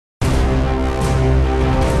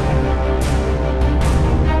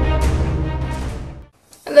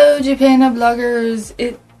Hello Japanobloggers!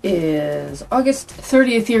 It is August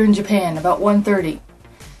 30th here in Japan, about 1:30.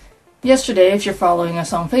 Yesterday, if you're following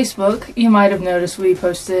us on Facebook, you might have noticed we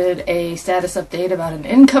posted a status update about an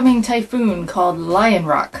incoming typhoon called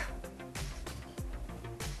Lionrock.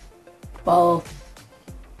 Well,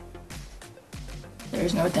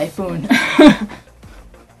 there's no typhoon.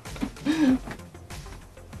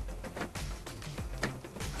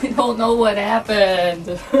 We don't know what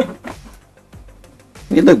happened.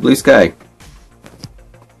 Hey, look, blue sky.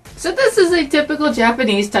 So this is a typical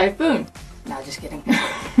Japanese typhoon. No, just kidding.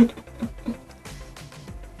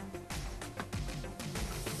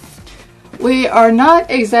 We are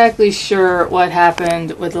not exactly sure what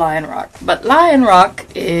happened with Lionrock, but Lionrock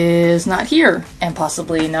is not here and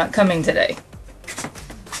possibly not coming today.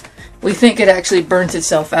 We think it actually burnt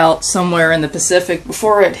itself out somewhere in the Pacific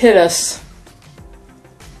before it hit us.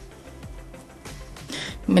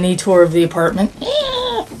 Mini tour of the apartment.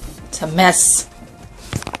 It's a mess.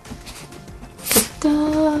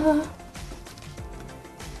 Ta-da.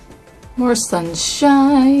 More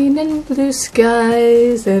sunshine and blue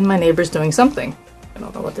skies, and my neighbor's doing something. I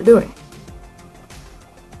don't know what they're doing.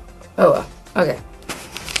 Oh well, okay.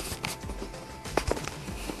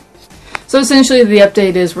 So essentially the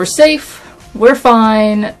update is we're safe, we're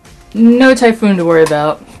fine, no typhoon to worry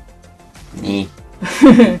about.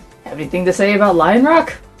 Have anything to say about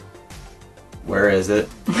Lionrock? Where is it?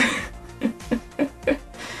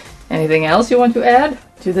 Anything else you want to add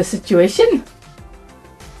to the situation?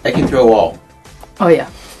 I can throw a wall. Oh yeah.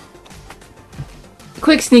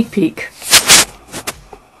 Quick sneak peek.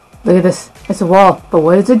 Look at this. It's a wall, but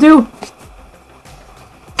what does it do?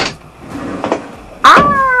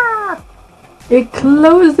 Ah! It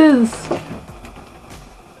closes.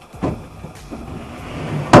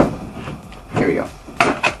 Here we go.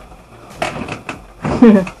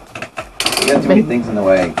 We got too many things in the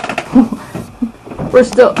way. We're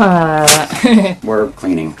still, We're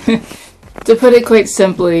cleaning. To put it quite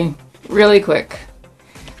simply, really quick.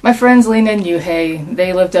 My friends Lena and Yuhei,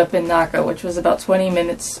 they lived up in Naka, which was about 20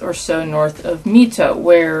 minutes or so north of Mito,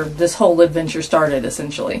 where this whole adventure started,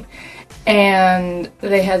 essentially. And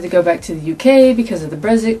they had to go back to the UK because of the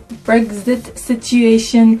Brexit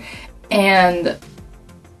situation and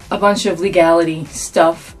a bunch of legality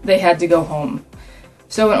stuff. They had to go home.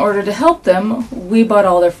 So in order to help them, we bought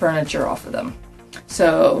all their furniture off of them.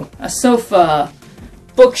 So, a sofa,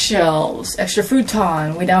 bookshelves, extra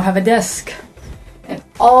futon, we now have a desk, and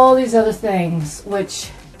all these other things, which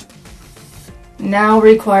now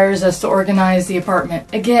requires us to organize the apartment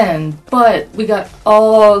again, but we got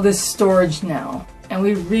all this storage now, and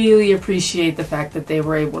we really appreciate the fact that they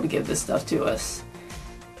were able to give this stuff to us.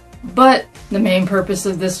 But the main purpose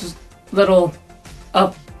of this little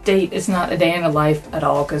update is not a day in the life at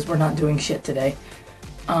all, because we're not doing shit today.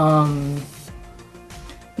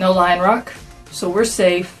 No Lionrock, so we're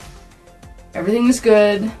safe. Everything is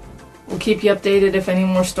good. We'll keep you updated if any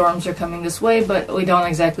more storms are coming this way, but we don't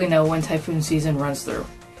exactly know when typhoon season runs through.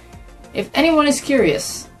 If anyone is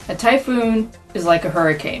curious, a typhoon is like a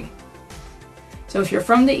hurricane. So if you're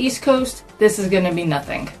from the East Coast, this is going to be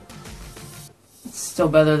nothing. It's still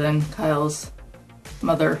better than Kyle's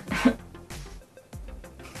mother.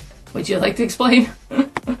 Would you like to explain?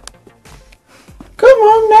 Come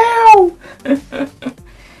on now!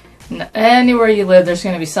 Anywhere you live, there's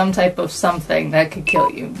going to be some type of something that could kill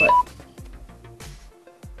you, but...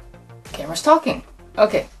 Camera's talking.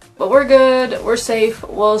 Okay, but we're good, we're safe.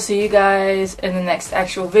 We'll see you guys in the next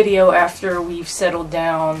actual video after we've settled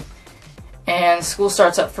down. And school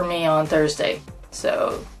starts up for me on Thursday.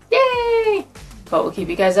 So, yay! But we'll keep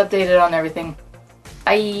you guys updated on everything.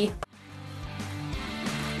 Bye!